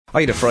I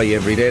had a fry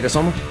every day this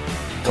summer,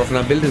 working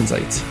on building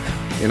sites.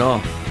 You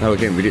know, now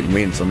again we didn't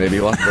win, so maybe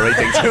it wasn't the right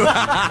thing to do.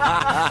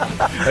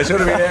 I should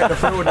have been there, the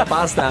fruit and the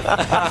pasta.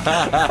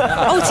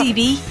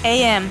 OTB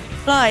AM,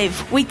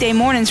 live weekday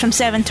mornings from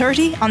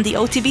 7:30 on the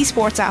OTB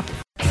Sports app.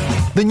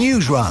 The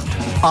News Round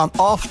on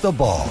Off the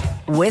Ball.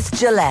 With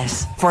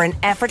Gillette, for an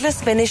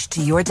effortless finish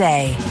to your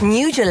day.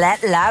 New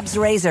Gillette Labs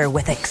Razor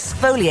with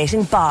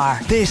exfoliating bar.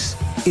 This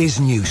is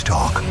News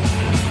Talk.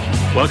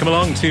 Welcome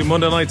along to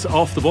Monday Night's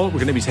Off the Ball. We're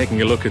going to be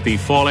taking a look at the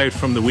fallout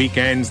from the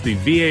weekends, the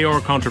VAR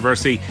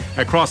controversy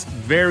across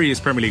various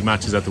Premier League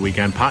matches at the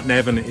weekend. Pat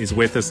Nevin is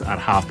with us at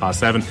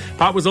 7:30.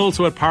 Pat was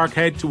also at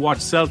Parkhead to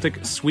watch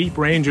Celtic sweep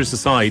Rangers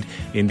aside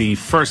in the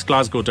first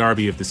Glasgow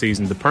derby of the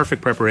season. The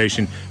perfect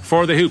preparation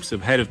for the Hoops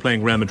ahead of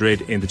playing Real Madrid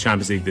in the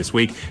Champions League this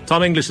week.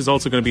 Tom English is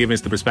also going to be giving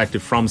us the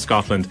perspective from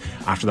Scotland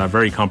after that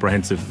very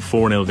comprehensive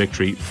 4-0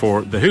 victory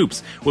for the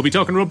Hoops. We'll be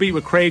talking rugby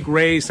with Craig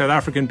Ray, South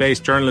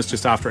African-based journalist,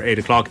 just after 8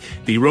 o'clock.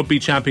 The Rugby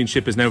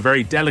Championship is now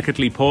very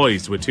delicately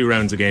poised with 2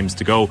 rounds of games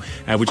to go,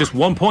 with just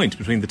 1 point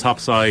between the top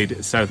side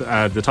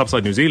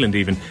New Zealand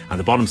even and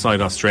the bottom side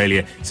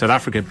Australia. South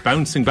Africa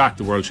bouncing back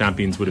the world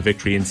champions with a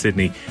victory in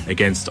Sydney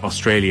against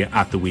Australia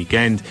at the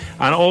weekend.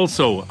 And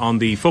also on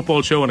the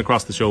football show and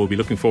across the show, we'll be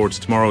looking forward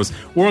to tomorrow's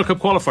World Cup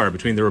qualifier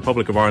between the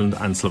Republic of Ireland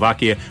and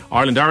Slovakia.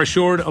 Ireland are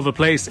assured of a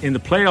place in the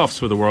playoffs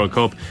for the World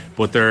Cup,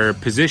 but their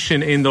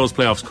position in those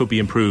playoffs could be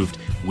improved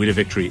with a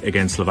victory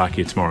against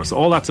Slovakia tomorrow. So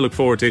all that to look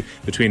forward to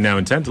between now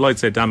and 10. Delighted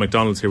to say Dan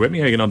McDonald's here with me.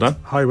 How are you getting on, Dan?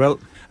 Hi, Will.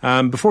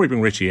 Before we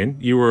bring Richie in,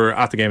 you were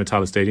at the game at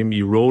Tallaght Stadium.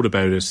 You wrote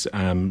about it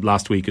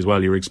last week as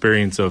well, your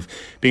experience of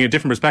being a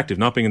different perspective,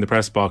 not being in the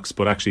press box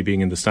but actually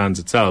being in the stands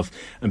itself.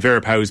 And Vera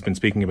Pauw's been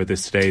speaking about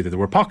this today, that there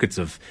were pockets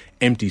of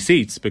empty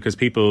seats because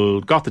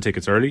people got the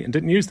tickets early and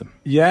didn't use them.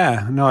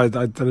 Yeah, no, I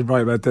did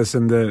write about this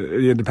in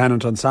the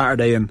Independent on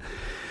Saturday, and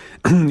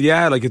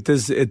yeah, like it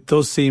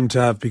does seem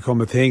to have become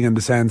a thing in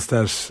the sense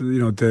that, you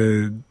know,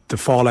 the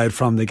fallout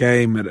from the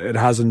game, it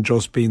hasn't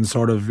just been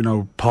sort of, you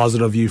know,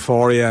 positive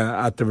euphoria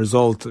at the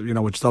result, you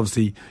know, which is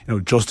obviously, you know,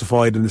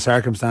 justified in the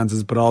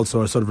circumstances, but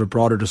also a sort of a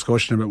broader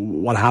discussion about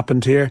what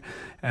happened here.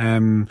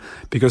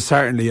 Because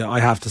certainly I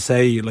have to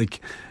say,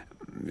 like,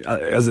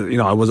 as you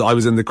know, I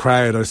was in the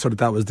crowd. I sort of,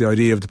 that was the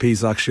idea of the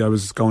piece actually I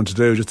was going to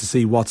do, just to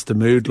see what's the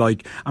mood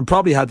like, and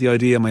probably had the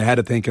idea in my head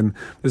of thinking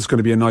this is going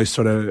to be a nice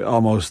sort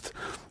of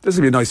this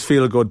will be a nice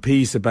feel-good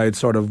piece about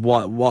sort of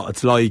what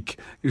it's like,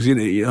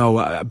 you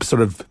know,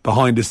 sort of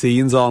behind the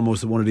scenes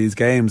almost at one of these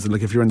games. And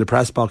like, if you're in the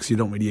press box, you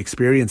don't really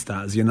experience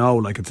that, as you know.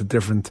 Like, it's a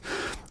different,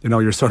 you know,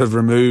 you're sort of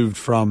removed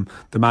from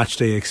the match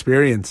day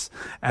experience.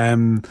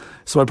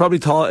 So I probably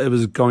thought it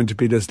was going to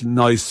be this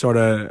nice sort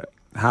of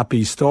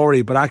happy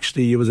story, but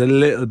actually it was a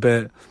little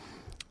bit,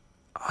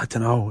 I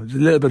don't know, a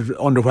little bit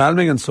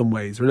underwhelming in some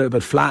ways, or a little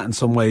bit flat in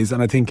some ways.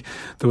 And I think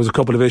there was a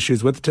couple of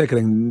issues with the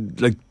ticketing,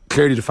 like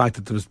clearly the fact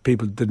that there was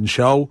people didn't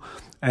show,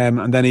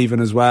 and then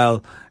even as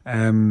well,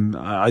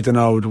 I don't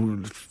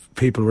know,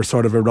 people were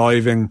sort of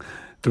arriving.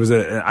 There was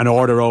an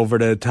order over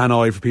the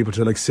tannoy for people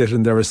to like sit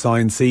in their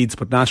assigned seats,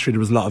 but naturally there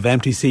was a lot of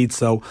empty seats,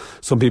 so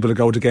some people that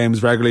go to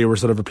games regularly were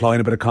sort of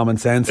applying a bit of common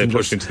sense. They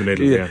pushed into the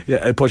middle,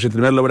 yeah, push into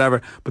the middle or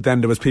whatever. But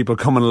then there was people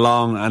coming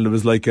along, and there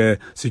was like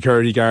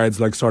security guards,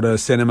 like sort of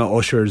cinema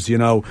ushers, you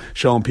know,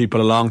 showing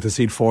people along to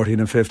seat 14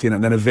 and 15,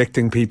 and then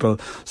evicting people.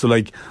 So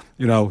like,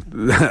 you know,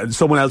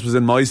 someone else was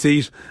in my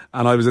seat,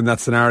 and I was in that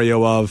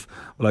scenario of,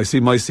 well, I see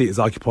my seat is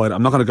occupied,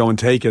 I'm not going to go and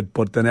take it.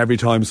 But then every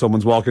time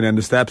someone's walking down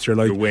the steps, you're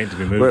like, we're waiting to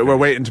be moved. We're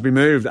waiting to be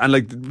moved. And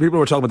like, people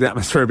were talking about the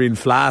atmosphere being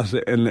flat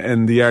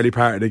in the early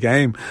part of the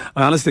game.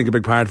 I honestly think a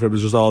big part of it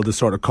was just all the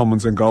sort of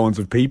comings and goings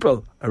of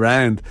people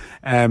around.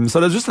 So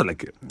there's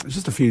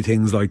just a few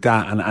things like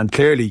that, and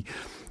clearly,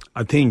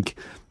 I think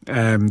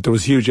there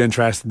was huge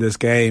interest in this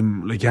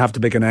game. Like, you have the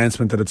big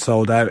announcement that it's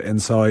sold out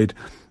inside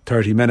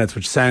 30 minutes,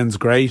 which sounds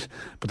great,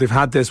 but they've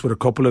had this with a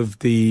couple of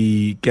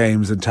the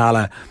games in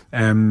Tallaght,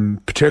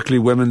 particularly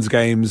women's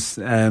games,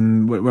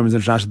 women's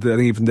international, I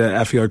think even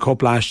the FAI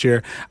Cup last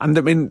year. And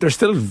I mean, they're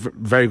still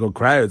very good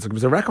crowds. Like, it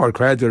was a record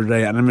crowd the other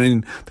day, and I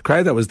mean, the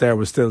crowd that was there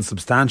was still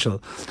substantial,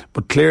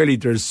 but clearly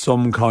there's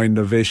some kind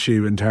of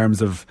issue in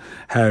terms of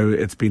how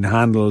it's been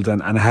handled,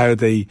 and how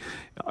they,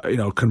 you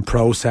know, can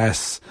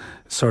process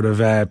sort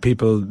of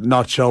people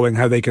not showing,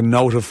 how they can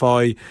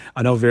notify.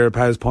 I know Vera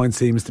Pauw's point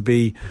seems to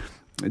be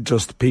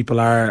just people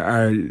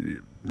are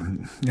you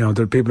know,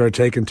 the people are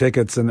taking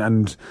tickets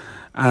and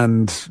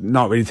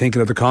not really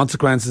thinking of the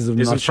consequences of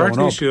not showing up. Is it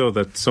partly issue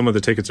that some of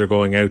the tickets are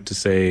going out to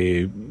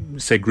say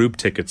group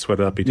tickets,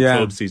 whether that be to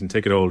club season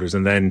ticket holders,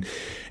 and then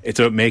it's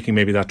about making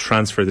maybe that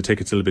transfer of the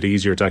tickets a little bit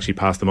easier to actually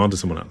pass them on to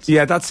someone else?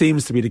 Yeah, that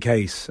seems to be the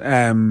case.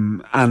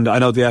 And I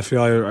know the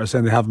FAI are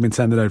saying they haven't been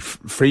sending out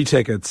free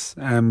tickets,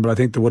 but I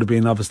think there would have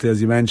been, obviously,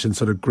 as you mentioned,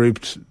 sort of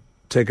grouped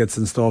tickets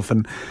and stuff.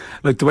 And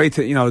like, the way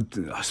to, you know,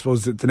 I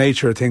suppose the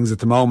nature of things at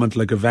the moment,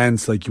 like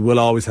events, like, you will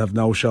always have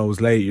no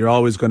shows late. You're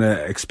always going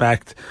to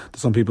expect that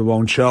some people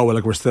won't show.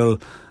 Like, we're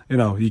still, you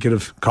know, you could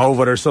have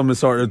COVID or some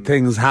sort of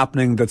things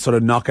happening that sort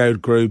of knock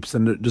out groups,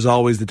 and there's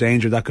always the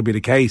danger that could be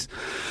the case.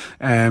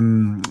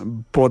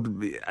 But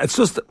it's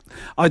just,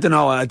 I don't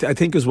know, I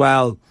think as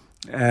well,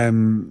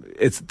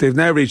 they've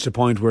now reached a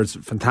point where it's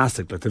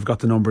fantastic. Like, they've got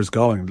the numbers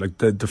going. Like,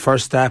 the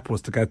first step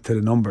was to get to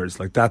the numbers.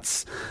 Like,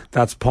 that's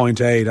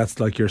point A, that's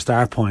like your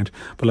start point.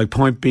 But like,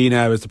 point B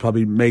now is to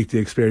probably make the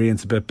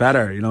experience a bit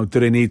better. You know, do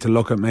they need to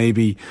look at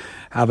maybe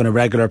having a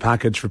regular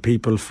package for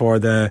people for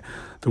the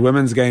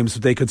women's games so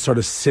they could sort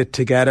of sit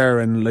together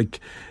and, like,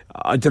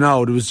 I don't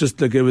know, it was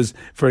just like, it was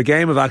for a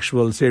game of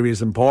actual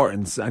serious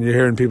importance, and you're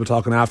hearing people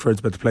talking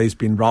afterwards about the place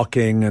being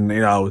rocking, and,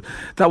 you know,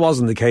 that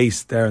wasn't the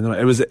case there.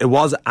 It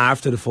was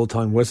after the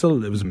full-time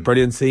whistle. It was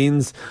brilliant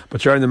scenes, but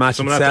during the match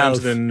some itself, of that down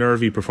to the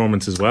nervy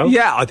performance as well.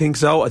 Yeah, I think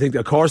so. I think,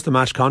 of course, the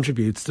match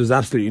contributes. There's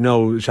absolutely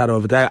no shadow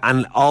of a doubt.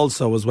 And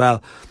also as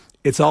well,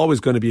 it's always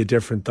going to be a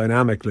different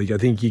dynamic. Like, I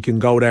think you can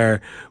go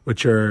there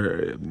with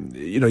your,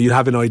 you know, you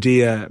have an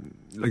idea.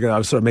 Like, I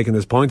was sort of making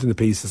this point in the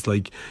piece, it's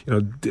like, you know,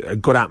 a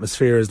good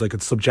atmosphere is like,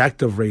 it's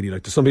subjective really.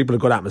 Like, to some people a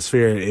good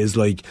atmosphere is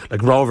like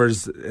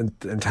Rovers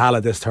in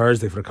Tala this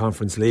Thursday for the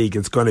Conference League.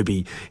 It's going to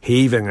be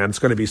heaving, and it's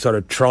going to be sort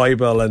of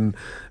tribal and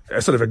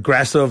sort of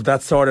aggressive,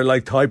 that sort of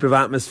like type of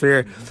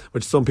atmosphere,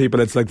 which some people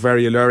it's like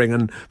very alluring,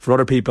 and for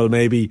other people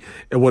maybe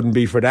it wouldn't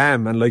be for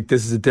them. And like,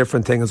 this is a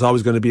different thing. It's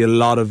always going to be a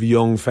lot of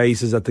young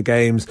faces at the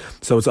games,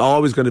 so it's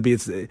always going to be,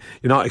 you're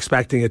not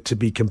expecting it to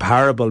be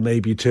comparable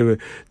maybe to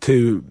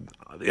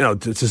you know,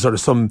 to sort of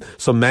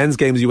some men's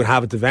games you would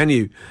have at the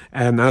venue,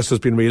 and that's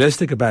just being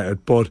realistic about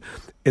it. But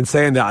in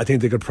saying that, I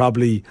think there's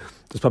probably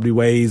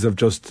ways of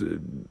just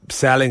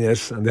selling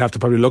it, and they have to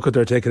probably look at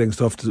their ticketing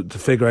stuff to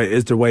figure out,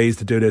 is there ways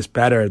to do this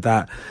better,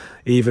 that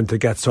even to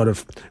get sort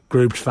of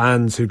grouped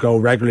fans who go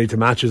regularly to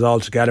matches all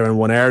together in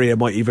one area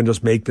might even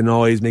just make the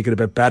noise, make it a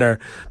bit better,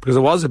 because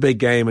it was a big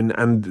game,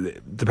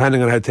 and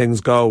depending on how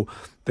things go,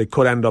 they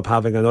could end up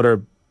having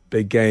another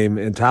big game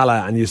in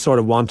Tala, and you sort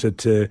of wanted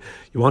to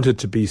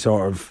be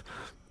sort of,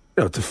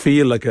 you know, to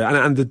feel like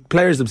and the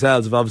players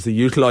themselves have obviously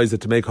utilised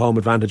it to make home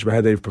advantage for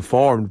how they've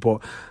performed.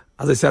 But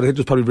as I said, I think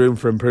there's probably room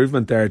for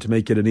improvement there to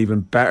make it an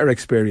even better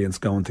experience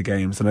going to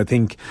games. And I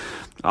think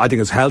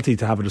it's healthy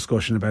to have a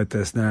discussion about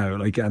this now,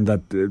 like, and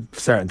that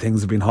certain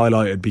things have been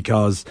highlighted,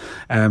 because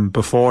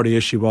before the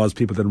issue was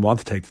people didn't want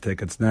to take the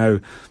tickets. Now,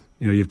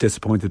 you know, you've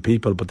disappointed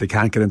people, but they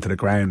can't get into the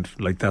ground.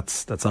 Like,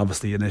 that's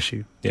obviously an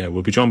issue. Yeah,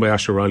 we'll be joined by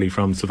Asher Riley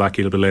from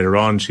Slovakia a little bit later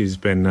on. She's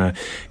been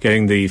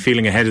getting the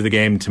feeling ahead of the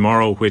game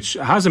tomorrow, which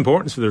has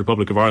importance for the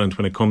Republic of Ireland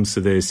when it comes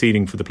to the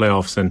seeding for the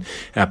playoffs, and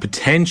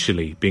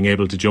potentially being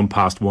able to jump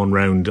past one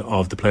round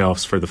of the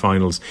playoffs for the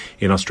finals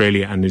in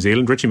Australia and New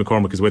Zealand. Richie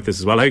McCormick is with us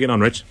as well. How are you getting on,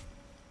 Rich?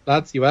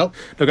 Lads, you well?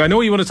 Look, I know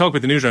you want to talk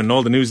about the news round and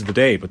all the news of the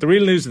day, but the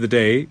real news of the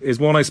day is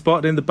one I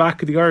spotted in the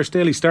back of the Irish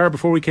Daily Star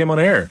before we came on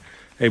air.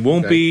 It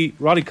won't be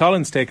Roddy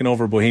Collins taking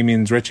over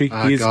Bohemians, Richie.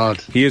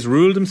 He has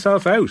ruled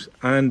himself out,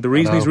 and the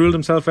reason he's ruled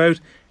himself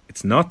out,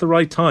 it's not the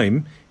right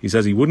time. He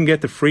says he wouldn't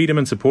get the freedom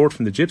and support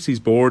from the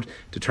Gypsies board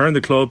to turn the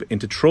club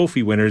into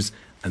trophy winners,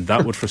 and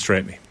that would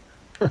frustrate me.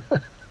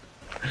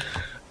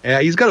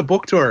 Yeah, he's got a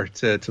book tour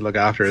to look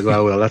after as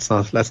well. Well, let's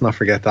not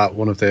forget that,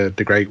 one of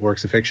the great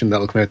works of fiction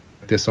that'll come out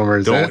this summer.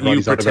 Is, Don't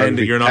you pretend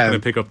that you're not going to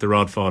pick up the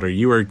Rod Fodder.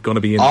 You are going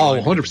to be in.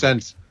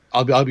 100%.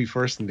 I'll be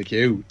first in the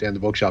queue down the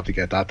bookshop to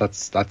get that.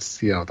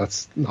 That's you know,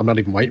 that's, I'm not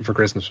even waiting for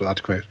Christmas for that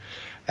to come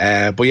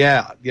out. But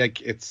yeah,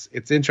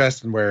 it's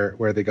interesting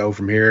where they go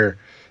from here.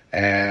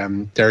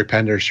 Derek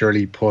Pender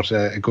surely put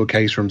a good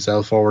case for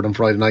himself forward on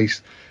Friday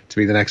night to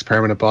be the next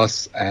permanent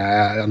boss.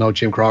 I know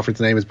Jim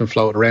Crawford's name has been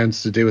floated around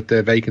to do with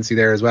the vacancy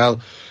there as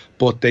well,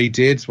 but they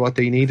did what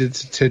they needed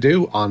to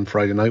do on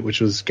Friday night,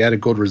 which was get a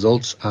good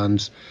result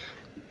and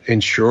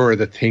ensure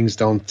that things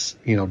don't,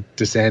 you know,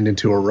 descend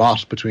into a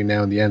rot between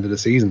now and the end of the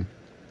season.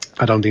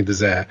 I don't think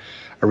there's a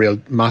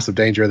real massive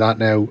danger of that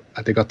now.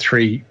 They got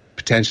 3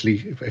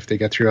 potentially, if they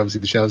get through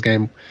obviously the Shells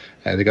game.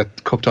 They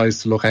got cup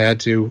ties to look ahead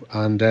to,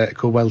 and it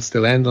could well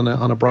still end on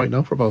a bright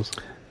note for both.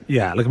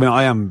 Yeah, look, I mean,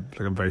 I'm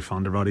very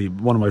fond of Roddy.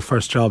 One of my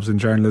first jobs in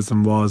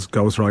journalism was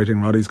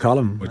ghostwriting Roddy's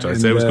column, which I'd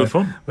say was good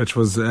fun. Which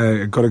was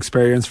a good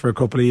experience for a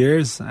couple of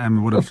years.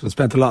 Would have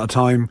spent a lot of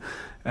time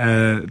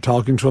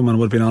talking to him, and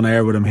would have been on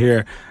air with him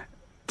here.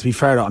 To be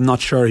fair, I'm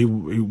not sure he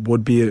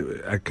would be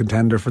a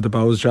contender for the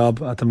Bowes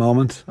job at the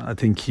moment. I'm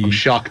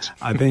shocked.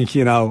 I think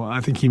he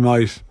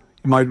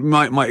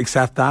might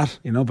accept that,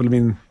 you know. But I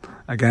mean,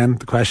 again,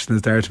 the question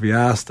is there to be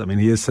asked. I mean,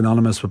 he is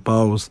synonymous with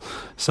Bowes,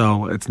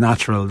 so it's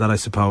natural that I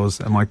suppose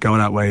it might go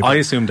that way. I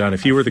assume, Dan,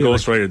 if you were the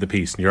ghostwriter of the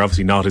piece, and you're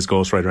obviously not his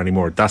ghostwriter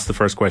anymore, that's the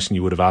first question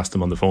you would have asked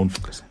him on the phone for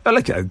this. Well,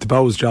 the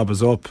Bowes job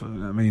is up. I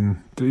mean,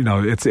 you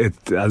know, it's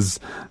as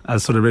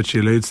sort of Richie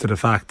alludes to the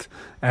fact.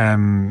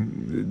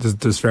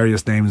 There's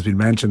various names being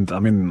mentioned. I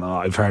mean,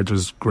 I've heard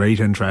there's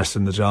great interest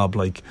in the job.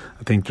 Like,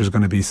 I think there's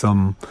going to be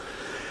some.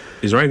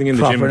 Is there anything in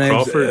the Jim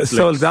Crawford?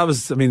 So that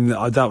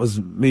was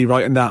me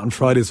writing that on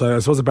Friday. So I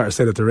suppose I better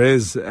say that there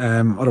is.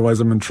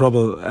 Otherwise, I'm in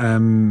trouble.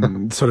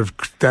 Sort of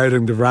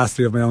doubting the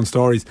veracity of my own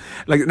stories.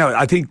 Like, no,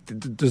 I think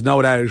there's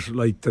no doubt.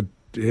 Like, that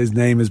his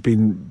name has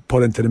been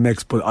put into the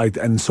mix, but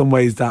in some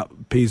ways that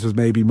piece was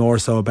maybe more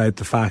so about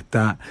the fact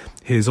that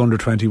his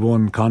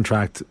under-21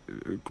 contract,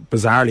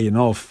 bizarrely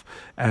enough,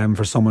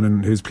 for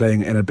someone who's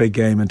playing in a big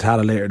game in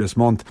Tala later this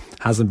month,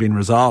 hasn't been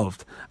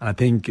resolved. And I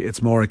think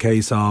it's more a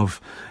case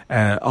of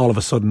all of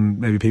a sudden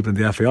maybe people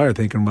in the FAI are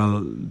thinking,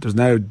 well, there's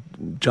now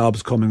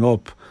jobs coming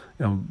up.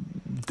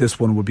 This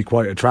one would be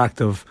quite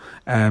attractive.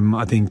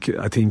 I think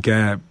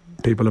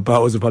people at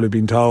Bohs have probably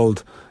been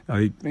told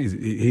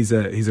he's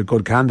a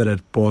good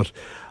candidate, but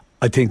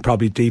I think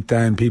probably deep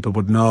down people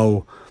would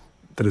know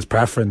that his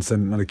preference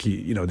and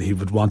he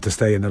would want to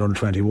stay in that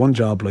under-21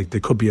 job. Like,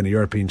 they could be in the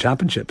European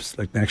Championships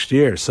like next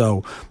year.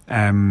 So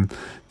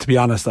to be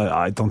honest,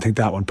 I don't think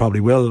that one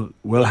probably will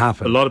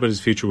happen. A lot about his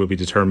future will be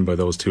determined by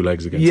those two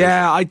legs against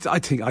I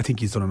think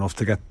he's done enough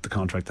to get the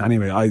contract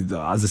anyway. As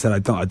I said,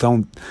 I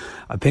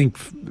think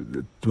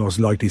the most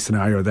likely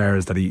scenario there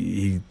is that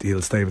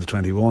he'll stay with the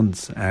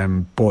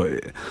 21s.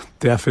 But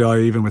the FAI,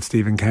 even with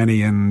Stephen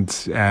Kenny and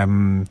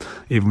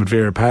even with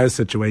Vera Pauw's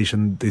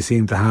situation, they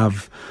seem to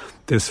have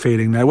this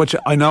feeling now, which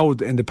I know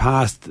in the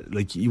past,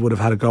 like, you would have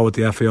had a go at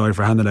the FAI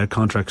for handing out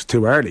contracts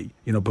too early,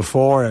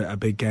 before a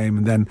big game,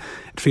 and then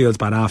it feels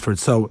bad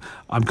afterwards. So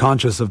I'm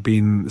conscious of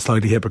being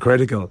slightly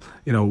hypocritical,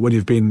 when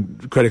you've been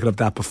critical of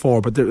that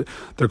before. But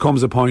there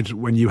comes a point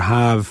when you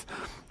have,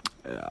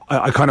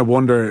 I kind of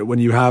wonder, when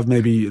you have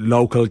maybe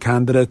local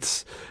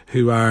candidates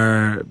who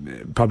are,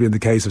 probably in the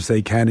case of,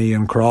 say, Kenny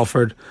and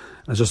Crawford,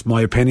 that's just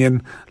my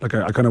opinion. Like,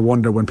 I kind of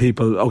wonder when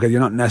people, okay, you're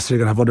not necessarily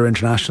going to have other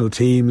international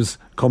teams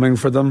coming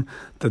for them,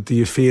 that do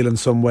you feel in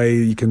some way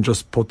you can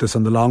just put this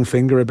on the long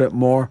finger a bit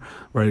more,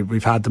 where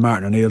we've had the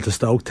Martin O'Neill to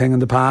Stoke thing in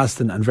the past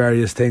and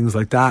various things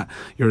like that.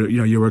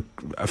 You were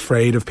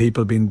afraid of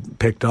people being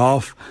picked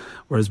off,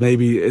 whereas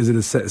maybe is it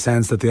a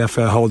sense that the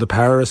FA hold the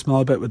power a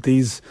small bit with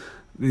these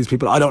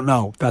people? I don't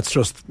know. That's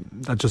just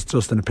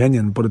an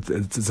opinion, but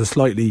it's a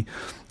slightly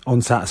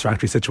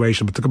unsatisfactory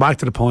situation. But to go back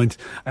to the point,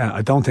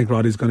 I don't think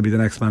Roddy's going to be the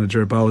next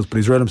manager of Bohs, but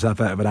he's ruled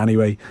himself out of it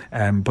anyway.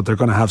 But they're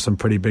going to have some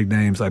pretty big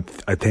names, I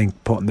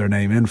think, putting their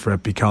name in for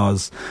it,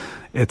 because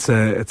it's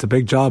a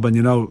big job. And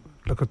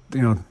look at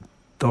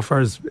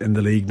Duffer's in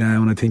the league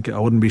now, and I think I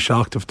wouldn't be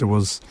shocked if there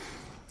was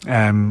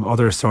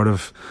other sort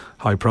of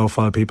high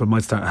profile people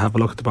might start to have a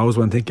look at the Bohs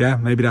one and think, yeah,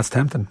 maybe that's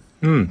tempting.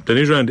 The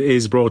news round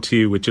is brought to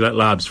you with Gillette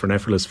Labs for an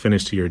effortless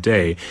finish to your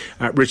day.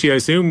 Richie, I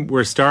assume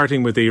we're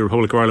starting with the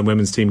Republic of Ireland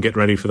women's team getting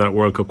ready for that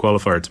World Cup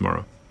qualifier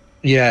tomorrow.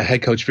 Yeah,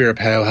 head coach Vera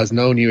Pauw has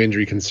no new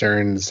injury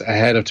concerns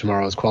ahead of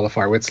tomorrow's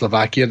qualifier with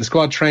Slovakia. The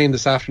squad trained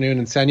this afternoon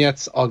in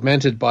Senets,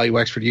 augmented by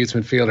Wexford youth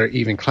midfielder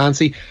Even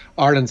Clancy.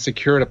 Ireland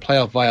secured a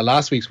playoff via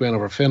last week's win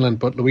over Finland,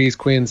 but Louise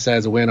Quinn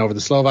says a win over the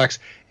Slovaks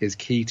is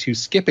key to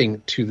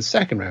skipping to the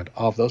second round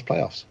of those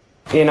playoffs.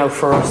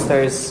 For us,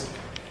 there's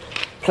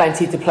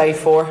plenty to play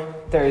for.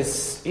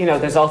 There's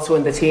also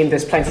in the team,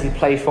 there's plenty to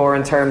play for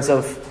in terms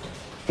of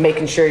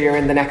making sure you're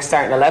in the next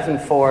starting 11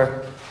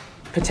 for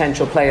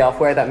potential playoff,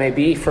 where that may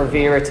be, for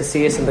Vera to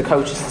see us and the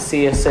coaches to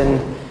see us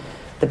in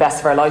the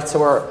best of our light. So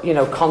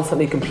we're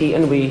constantly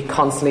competing. We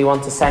constantly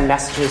want to send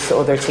messages to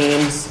other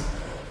teams,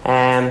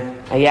 and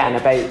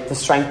about the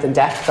strength and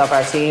depth of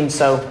our team.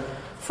 So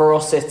for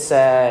us, it's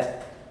we're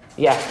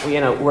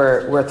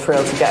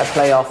thrilled to get a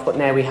playoff, but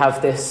now we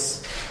have this.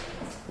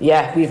 We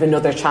have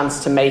another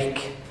chance to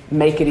make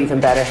it even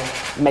better,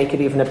 make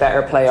it even a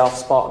better playoff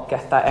spot,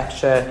 get that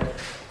extra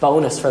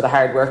bonus for the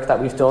hard work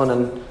that we've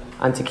done,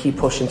 and to keep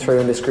pushing through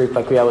in this group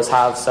like we always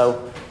have.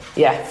 So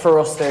for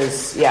us,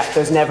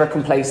 there's never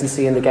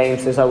complacency in the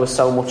games. There's always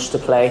so much to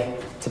play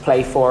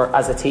for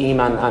as a team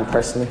and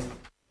personally.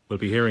 We'll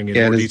be hearing in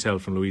more detail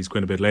from Louise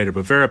Quinn a bit later,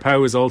 but Vera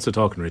Pauw is also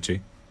talking,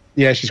 Richie.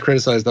 Yeah, she's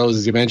criticised those,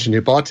 as you mentioned,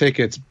 who bought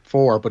tickets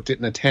for but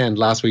didn't attend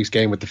last week's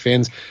game with the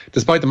Finns.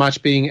 Despite the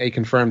match being a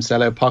confirmed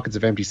sellout, pockets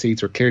of empty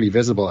seats were clearly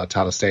visible at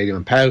Tallaght Stadium,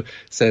 and Pauw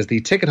says the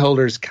ticket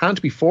holders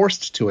can't be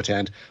forced to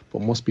attend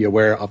but must be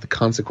aware of the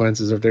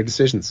consequences of their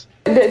decisions.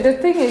 The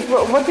thing is,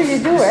 what do you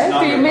do?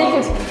 Do you make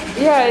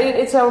it? Yeah,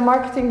 it's our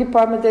marketing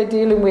department, they're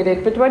dealing with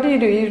it. But what do?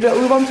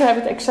 We want to have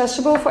it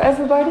accessible for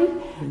everybody.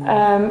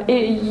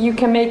 You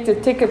can make the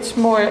tickets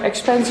more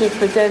expensive,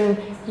 but then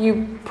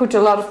you put a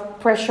lot of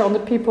pressure on the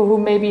people who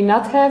maybe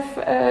not have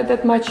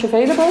that much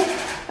available,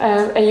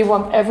 and you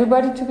want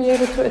everybody to be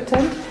able to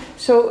attend.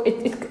 So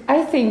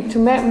I think, to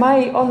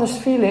my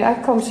honest feeling,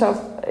 it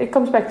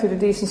comes back to the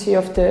decency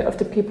of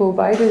the people who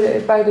buy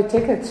the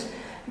tickets,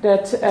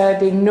 that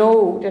they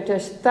know that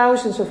there's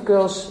thousands of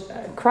girls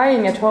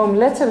crying at home,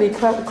 literally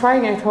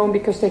crying at home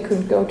because they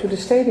couldn't go to the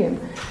stadium,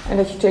 and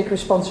that you take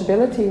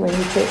responsibility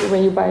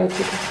when you buy a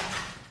ticket.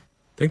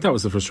 I think that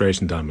was the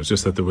frustration, Dan, was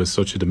just that there was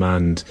such a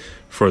demand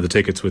for the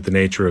tickets with the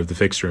nature of the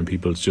fixture, and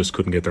people just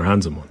couldn't get their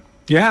hands on one.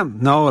 Yeah,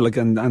 no, I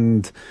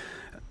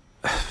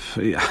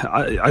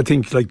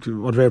think, like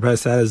what Vera Pauw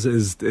says,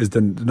 is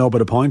the nub of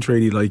the point,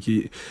 really. Like,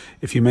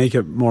 if you make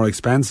it more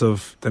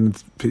expensive, then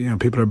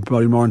people are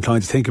probably more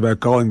inclined to think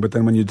about going. But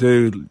then when you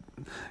do,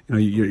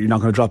 you're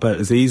not going to drop out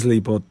as easily.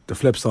 But the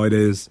flip side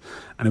is,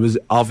 and it was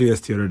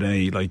obvious the other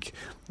day, like,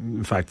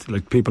 In fact,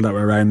 like people that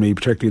were around me,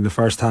 particularly in the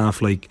first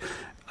half, like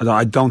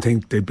I don't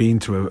think they've been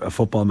to a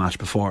football match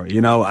before,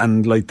 you know,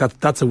 and like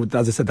that's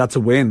as I said, that's a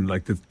win.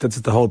 Like that's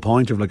the whole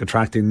point of like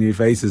attracting new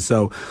faces.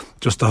 So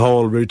just the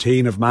whole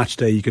routine of match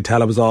day, you could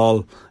tell it was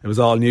all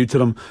new to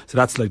them. So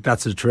that's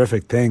a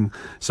terrific thing.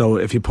 So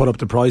if you put up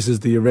the prices,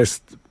 do you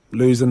risk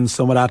losing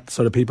some of that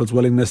sort of people's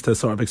willingness to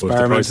sort of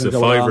experiment? Well, if the price is a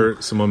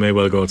fiver, someone may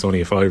well go, it's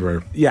only a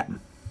fiver. Yeah.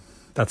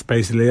 That's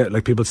basically it.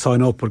 Like people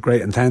sign up with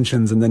great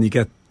intentions, and then you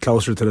get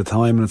closer to the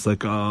time, and it's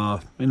like,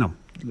 you know,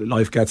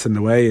 life gets in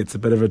the way. It's a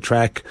bit of a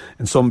trek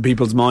in some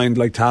people's mind.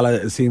 Like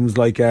Tallaght, it seems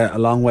like a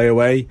long way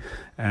away.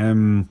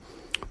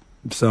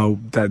 So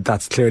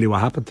that's clearly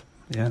what happened.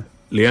 Yeah.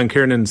 Leanne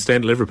Kiernan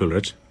staying at Liverpool,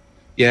 Rich.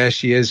 Yeah,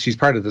 she is. She's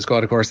part of the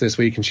squad, of course, this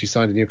week, and she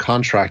signed a new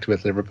contract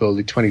with Liverpool.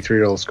 The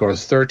 23-year-old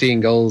scores 13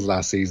 goals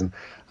last season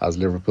as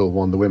Liverpool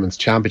won the Women's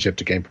Championship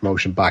to gain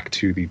promotion back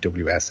to the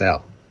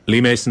WSL. Lee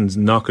Mason's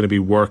not going to be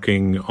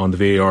working on the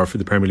VAR for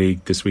the Premier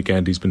League this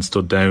weekend. He's been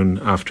stood down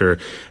after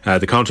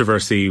the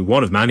controversy,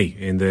 one of many,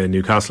 in the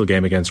Newcastle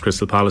game against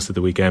Crystal Palace at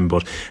the weekend.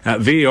 But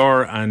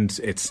VAR, and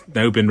it's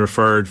now been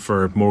referred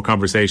for more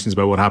conversations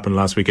about what happened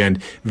last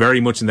weekend,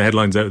 very much in the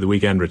headlines out of the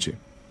weekend, Richie.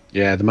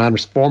 Yeah, the man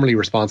formerly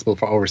responsible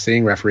for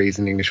overseeing referees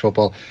in English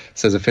football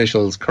says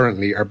officials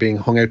currently are being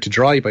hung out to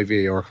dry by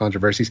VAR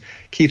controversies.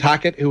 Keith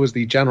Hackett, who was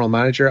the general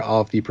manager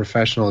of the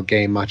Professional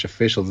Game Match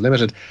Officials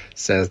Limited,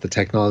 says the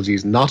technology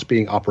is not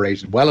being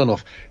operated well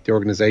enough. The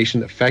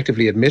organisation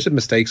effectively admitted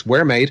mistakes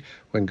were made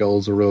when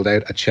goals were ruled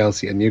out at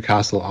Chelsea and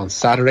Newcastle on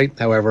Saturday.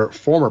 However,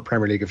 former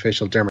Premier League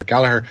official Dermot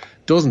Gallagher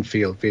doesn't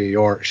feel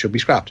VAR should be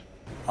scrapped.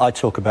 I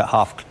talk about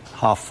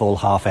half full,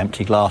 half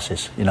empty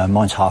glasses. You know,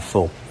 mine's half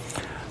full.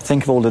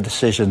 Think of all the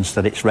decisions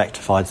that it's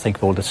rectified. Think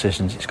of all the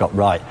decisions it's got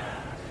right.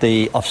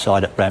 The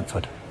offside at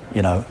Brentford,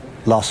 you know,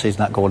 last season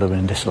that goal would have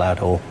been disallowed,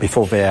 or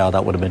before VAR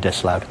that would have been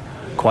disallowed.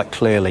 Quite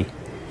clearly,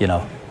 you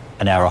know,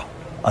 an error,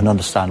 an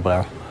understandable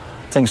error.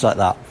 Things like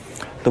that.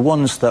 The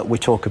ones that we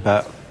talk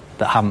about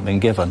that haven't been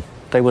given,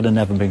 they would have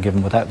never been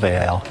given without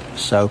VAR.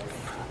 So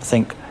I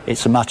think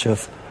it's a matter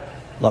of,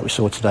 like we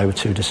saw today with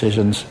two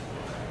decisions,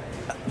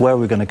 where are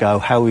we going to go,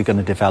 how are we going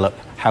to develop,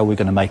 how are we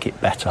going to make it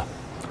better?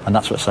 And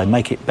that's what I say,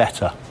 make it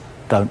better,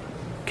 don't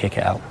kick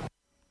it out.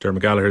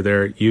 Dermot Gallagher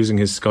there using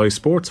his Sky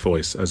Sports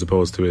voice as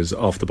opposed to his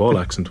off-the-ball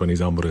accent when he's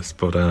on with us.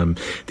 But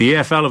the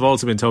EFL have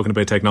also been talking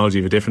about technology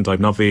of a different type,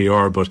 not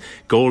VAR, but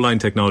goal line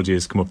technology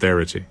has come up there,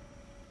 Richie.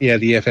 Yeah,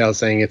 the EFL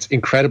saying it's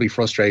incredibly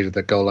frustrated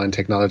that goal line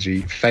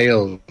technology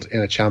failed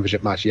in a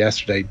championship match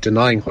yesterday,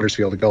 denying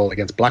Huddersfield a goal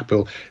against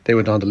Blackpool. They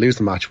went on to lose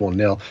the match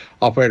 1-0.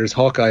 Operators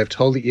Hawkeye have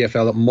told the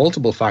EFL that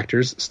multiple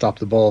factors stopped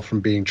the ball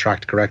from being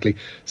tracked correctly,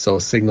 so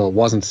a signal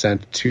wasn't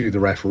sent to the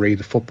referee.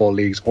 The Football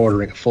League's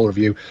ordering a full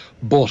review,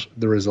 but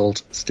the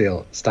result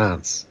still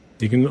stands.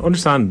 You can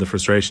understand the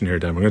frustration here,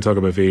 Dan. We're going to talk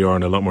about VAR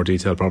in a lot more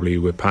detail probably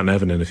with Pat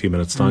Nevin in a few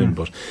minutes' time,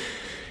 but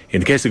in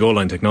the case of goal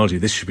line technology,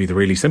 this should be the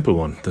really simple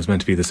one. There's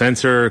meant to be the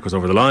sensor, goes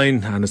over the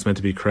line, and it's meant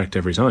to be correct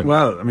every time.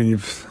 Well, I mean,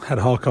 you've had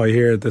Hawkeye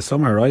here this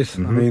summer, right?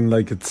 Mm-hmm. I mean,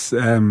 like it's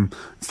the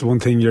one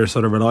thing you're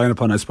sort of relying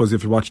upon. I suppose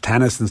if you watch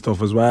tennis and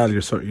stuff as well,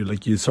 you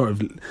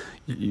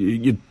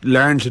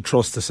learn to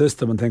trust the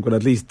system and think, well,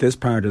 at least this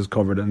part is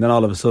covered. And then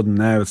all of a sudden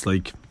now it's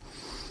like,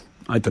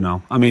 I don't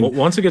know. I mean,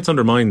 once it gets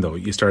undermined, though,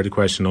 you start to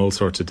question all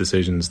sorts of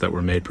decisions that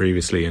were made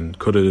previously, and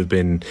could it have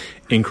been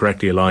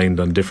incorrectly aligned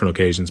on different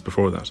occasions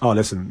before that? Oh,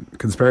 listen,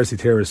 conspiracy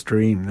theorists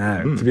dream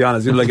now. To be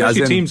honest, like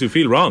especially teams who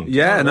feel wrong.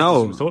 Yeah,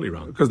 totally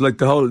wrong. Because like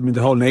the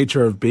whole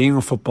nature of being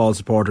a football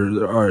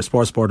supporter or a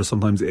sports supporter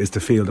sometimes is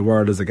to feel the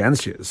world is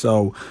against you.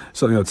 So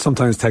you know,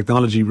 sometimes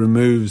technology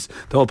removes.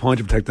 The whole point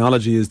of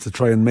technology is to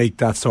try and make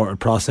that sort of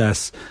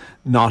process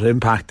not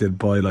impacted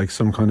by like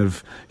some kind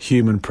of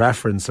human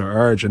preference or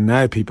urge, and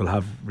now people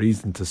have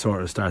reason to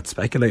sort of start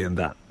speculating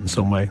that in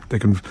some way. They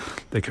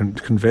can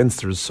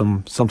convince there's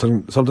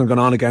something going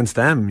on against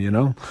them, you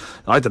know.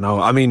 I don't know.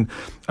 I mean,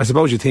 I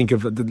suppose you think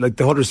of like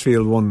the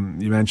Huddersfield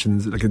one you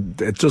mentioned, like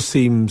it just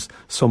seems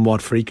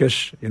somewhat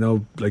freakish, you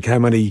know, like how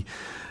many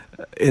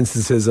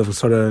instances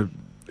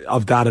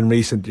of that in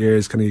recent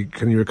years can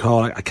you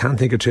recall? I can't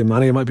think of too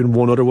many. It might have been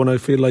one other one. I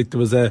feel like there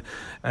was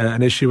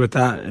an issue with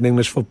that in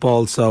English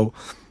football. So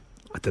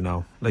I don't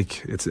know.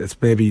 Like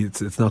it's maybe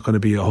it's not going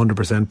to be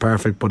 100%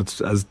 perfect, but it's,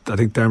 as I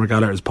think Dermot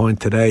Gallagher's point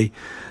today.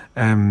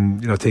 You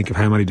know, think of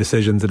how many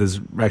decisions it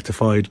is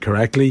rectified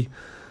correctly.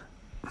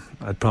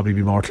 I'd probably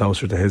be more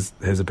closer to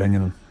his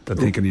opinion than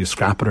thinking you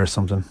scrap it or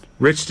something.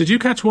 Rich, did you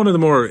catch one of the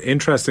more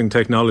interesting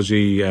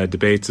technology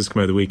debates that's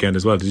come out of the weekend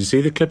as well? Did you see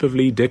the clip of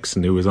Lee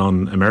Dixon, who was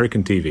on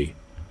American TV?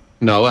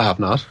 No, I have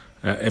not.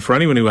 For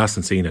anyone who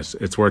hasn't seen it,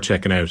 it's worth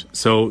checking out.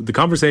 So the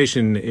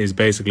conversation is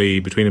basically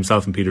between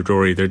himself and Peter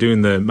Drury. They're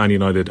doing the Man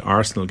United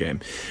Arsenal game,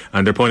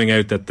 and they're pointing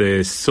out that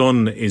the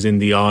sun is in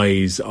the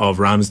eyes of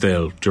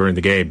Ramsdale during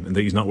the game and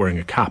that he's not wearing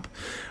a cap.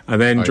 And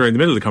then during the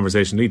middle of the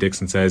conversation, Lee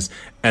Dixon says,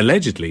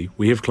 allegedly,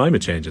 we have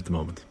climate change at the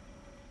moment.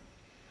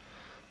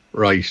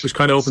 Right. Which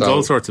kind of opens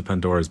all sorts of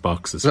Pandora's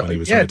boxes when he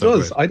was trying to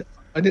talk about it.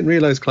 I didn't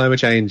realise climate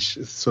change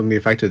suddenly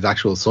affected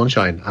actual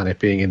sunshine and it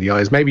being in the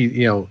eyes. Maybe,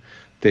 you know,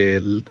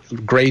 the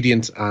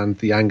gradient and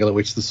the angle at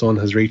which the sun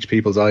has reached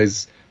people's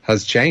eyes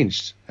has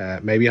changed.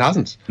 Maybe it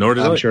hasn't. Nor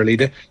did I'm I. sure Lee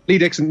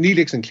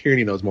Dixon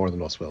clearly knows more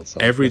than us, Will. So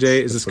every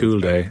day is a school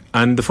day.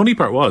 And the funny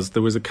part was,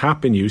 there was a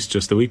cap in use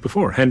just the week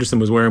before. Henderson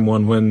was wearing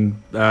one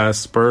when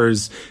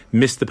Spurs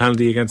missed the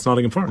penalty against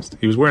Nottingham Forest.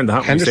 He was wearing the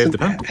hat when he saved the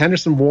penalty.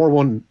 Henderson wore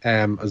one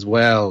as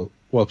well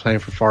while playing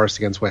for Forest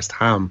against West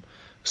Ham.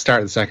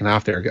 Started the second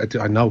half there.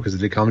 I know because I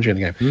did commentary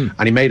in the game.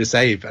 And he made a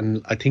save,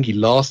 and I think he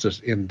lost it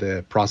in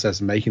the process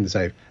of making the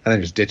save, and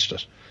then just ditched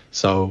it.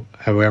 So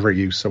whatever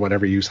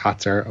use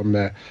hats are,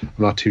 I'm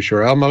not too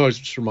sure. I'm always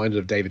just reminded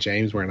of David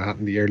James wearing a hat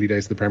in the early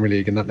days of the Premier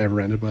League, and that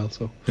never ended well.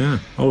 So yeah,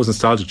 always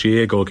nostalgic.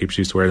 GA goalkeepers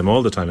used to wear them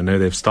all the time, and now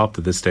they've stopped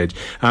at this stage.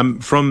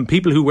 From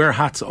people who wear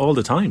hats all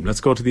the time, let's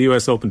go to the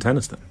US Open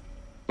tennis then.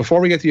 Before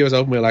we get to the US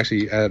Open, we'll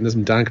actually,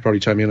 Dan could probably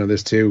chime in on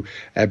this too.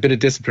 A bit of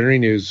disciplinary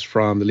news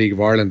from the League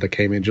of Ireland that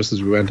came in just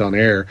as we went on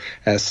air.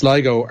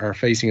 Sligo are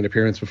facing an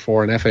appearance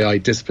before an FAI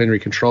disciplinary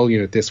control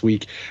unit this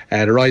week.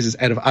 It arises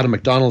out of Adam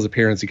McDonald's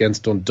appearance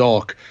against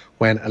Dundalk,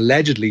 when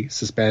allegedly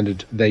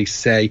suspended. They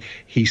say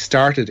he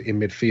started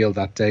in midfield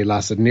that day,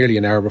 lasted nearly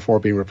an hour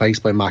before being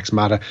replaced by Max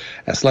Mata.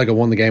 Sligo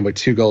won the game by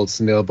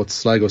 2-0, but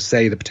Sligo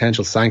say the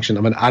potential sanction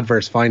of an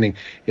adverse finding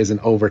is an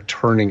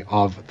overturning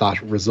of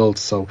that result.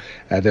 So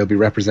they'll be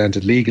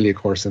represented legally, of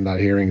course, in that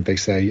hearing, they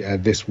say,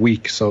 this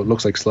week. So it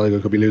looks like Sligo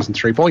could be losing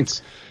 3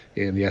 points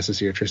in the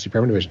SSE Electricity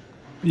Premier Division.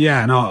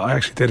 Yeah, no, I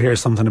actually did hear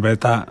something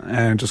about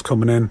that just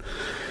coming in.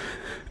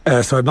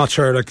 So I'm not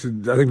sure. I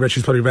think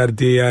Richie's probably read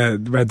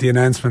the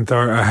announcement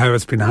or how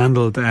it's been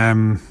handled.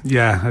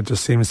 It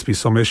just seems to be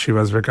some issue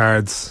as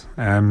regards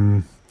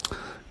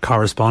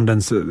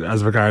correspondence,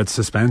 as regards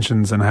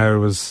suspensions and how it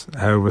was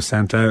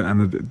sent out.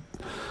 And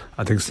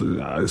I think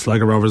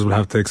Sligo Rovers will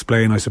have to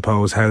explain, I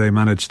suppose, how they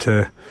managed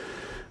to.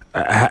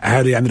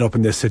 How they ended up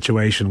in this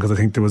situation, because I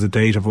think there was a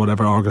date of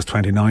August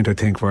 29th, I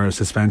think, where a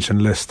suspension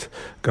list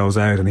goes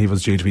out, and he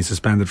was due to be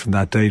suspended from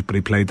that date, but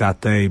he played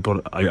that day.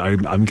 But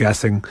I'm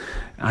guessing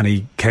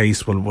any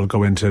case will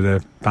go into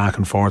the back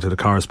and forth of the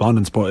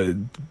correspondence. But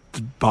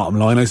the bottom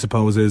line, I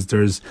suppose, is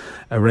there's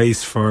a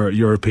race for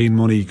European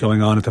money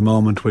going on at the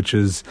moment, which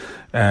is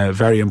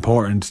very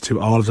important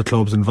to all of the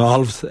clubs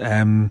involved.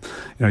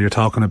 You're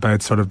talking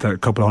about sort of the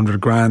couple of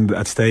 $100,000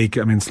 at stake.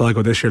 I mean,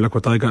 Sligo this year, look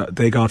what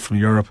they got from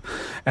Europe.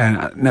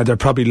 Now they're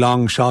probably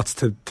long shots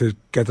to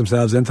get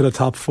themselves into the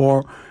top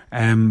 4.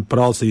 But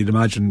also you'd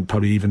imagine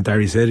probably even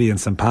Derry City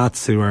and St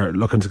Pat's, who are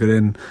looking to get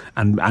in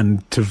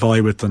and to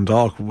vie with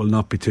Dundalk, will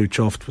not be too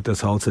chuffed with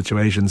this whole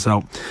situation.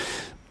 So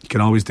you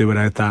can always do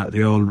without that.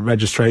 The old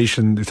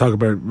registration, you talk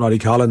about Roddy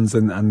Collins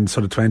and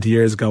sort of 20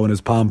 years ago in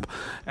his pomp,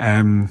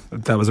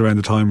 that was around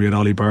the time we had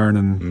Ollie Byrne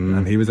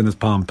and he was in his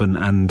pomp,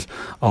 and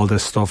all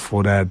this stuff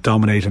would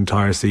dominate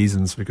entire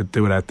seasons. We could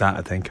do without that,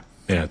 I think.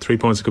 Yeah, 3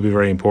 points could be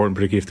very important,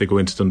 particularly if they go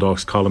into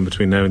Dundalk's column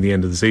between now and the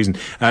end of the season.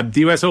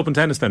 The US Open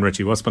tennis then,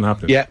 Richie, what's been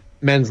happening? Yeah,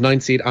 men's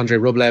 9th seed Andrei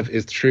Rublev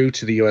is through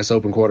to the US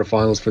Open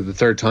quarterfinals for the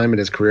third time in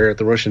his career.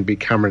 The Russian beat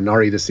Cameron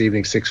Norrie this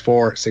evening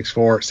 6-4,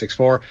 6-4,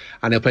 6-4,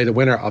 and he'll play the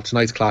winner of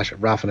tonight's clash,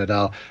 Rafa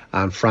Nadal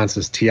and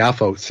Francis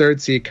Tiafoe.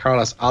 3rd seed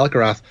Carlos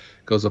Alcaraz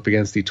goes up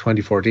against the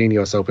 2014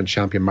 US Open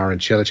champion Marin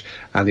Cilic,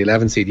 and the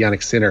 11th seed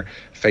Yannick Sinner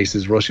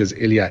faces Russia's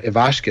Ilya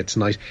Ivashka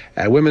tonight.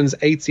 Women's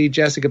 8th seed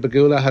Jessica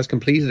Pegula has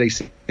completed a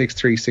 6-3,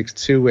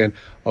 6-2 win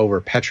over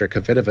Petra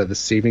Kvitova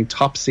this evening.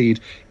 Top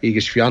seed Iga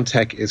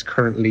Swiatek is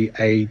currently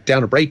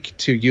down a break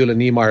to Jule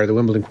Niemeyer, the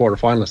Wimbledon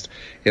quarter-finalist,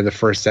 in the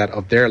first set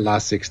of their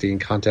last 16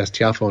 contest.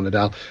 Tiafoe and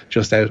Nadal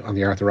just out on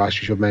the Arthur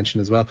Ashe, you should mention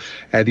as well.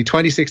 The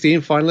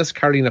 2016 finalist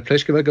Karolina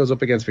Pliskova goes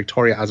up against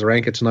Victoria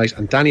Azarenka tonight,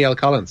 and Danielle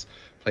Collins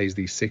plays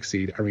the 6th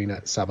seed Arina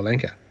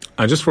Sabalenka.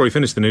 And just before we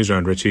finish the news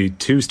round, Richie,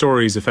 2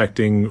 stories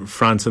affecting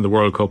France in the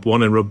World Cup,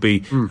 one in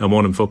rugby and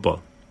one in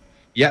football.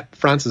 Yep,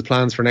 France's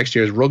plans for next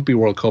year's Rugby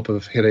World Cup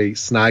have hit a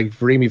snag.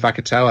 Virimi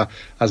Vakatawa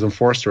has been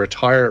forced to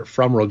retire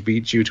from rugby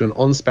due to an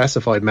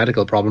unspecified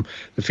medical problem.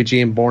 The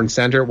Fijian-born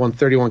centre won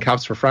 31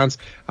 caps for France,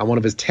 and one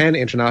of his 10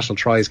 international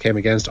tries came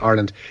against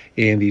Ireland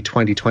in the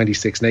 2020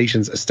 Six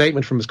Nations. A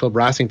statement from his club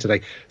Racing today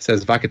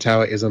says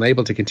Vakatawa is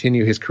unable to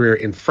continue his career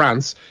in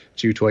France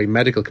due to a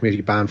medical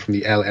committee ban from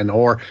the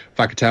LNR.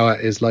 Vakatawa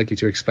is likely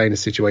to explain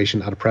his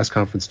situation at a press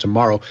conference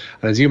tomorrow.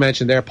 And as you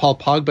mentioned there, Paul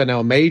Pogba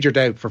now a major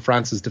doubt for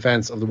France's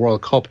defence of the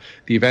World Cup.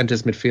 The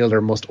Juventus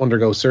midfielder must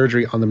undergo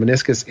surgery on the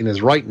meniscus in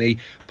his right knee.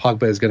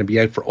 Pogba is going to be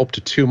out for up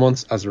to 2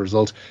 months as a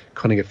result,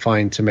 cutting it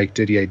fine to make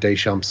Didier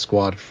Deschamps'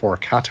 squad for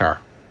Qatar.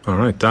 All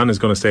right, Dan is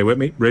going to stay with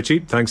me. Richie,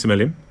 thanks a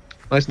million.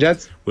 Nice and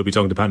gents. We'll be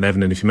talking to Pat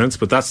Nevin in a few minutes,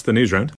 but that's the news round.